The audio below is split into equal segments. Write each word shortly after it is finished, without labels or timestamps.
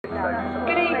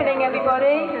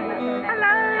everybody.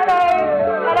 Hello. Hello.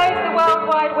 Hello to the World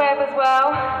Wide Web as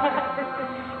well.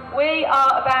 We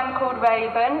are a band called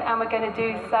Raven, and we're going to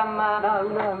do some...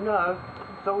 No.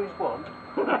 It's always one.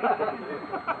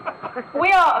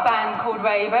 We are a band called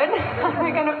Raven.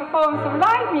 We're going to perform some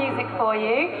live music for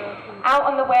you out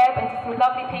on the web and to some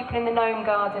lovely people in the Gnome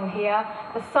Garden here.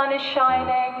 The sun is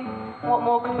shining. What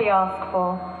more could we ask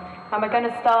for? And we're going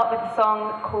to start with a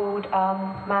song called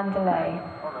Mandalay.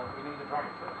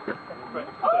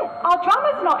 Oh, our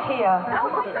drummer's not here.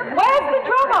 Where's the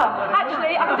drummer?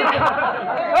 Actually, I'm doing...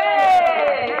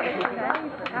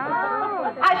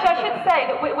 Actually, I should say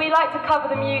that we like to cover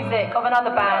the music of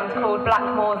another band called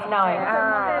Blackmore's Night.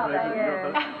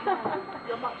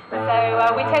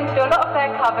 So we tend to do a lot of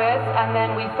their covers, and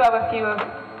then we throw a few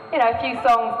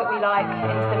songs that we like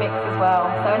into the mix as well.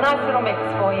 So a nice little mix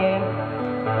for you.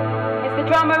 Is the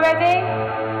drummer ready?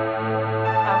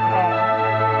 Okay.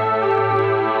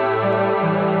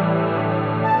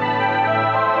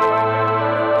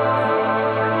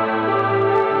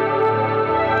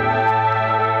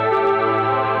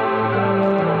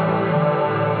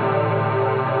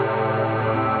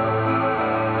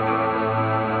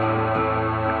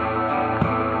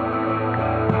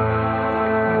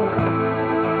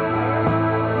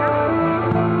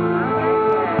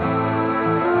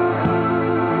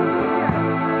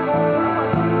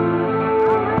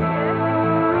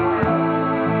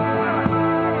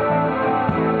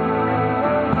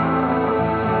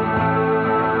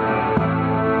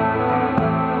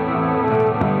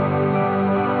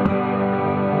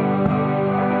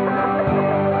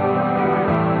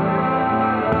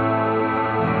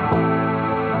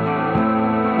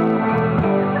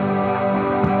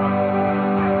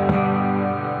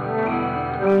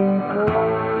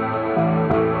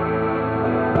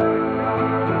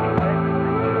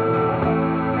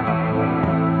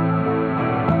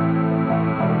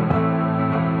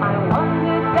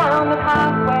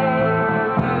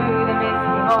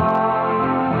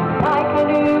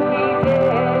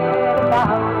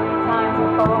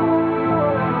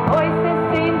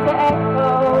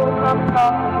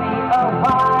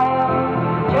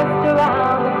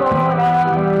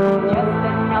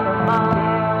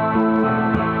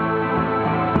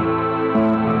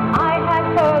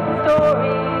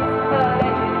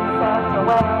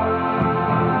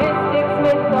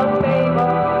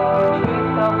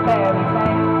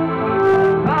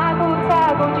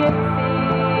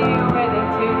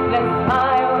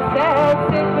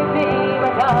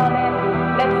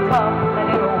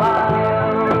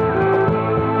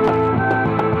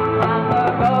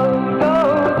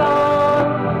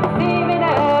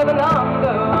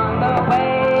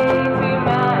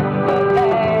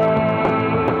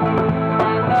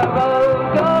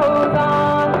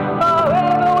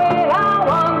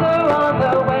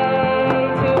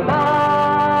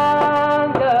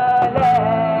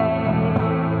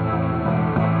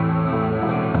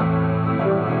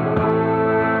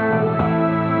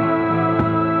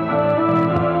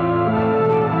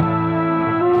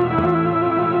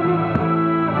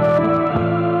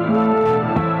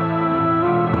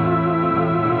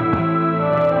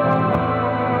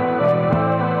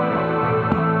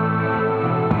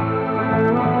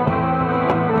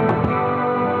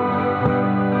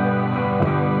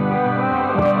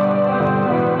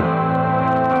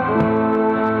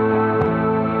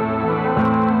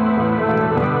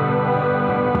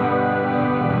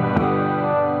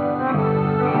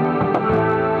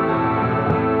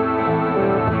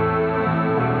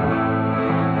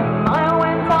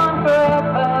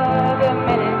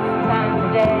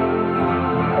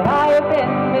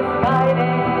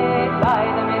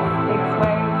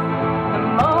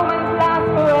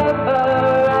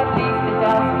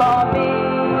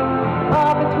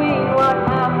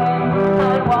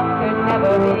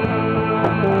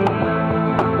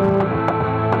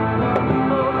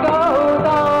 Goes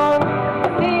on,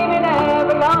 seeming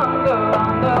ever longer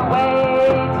on the way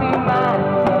to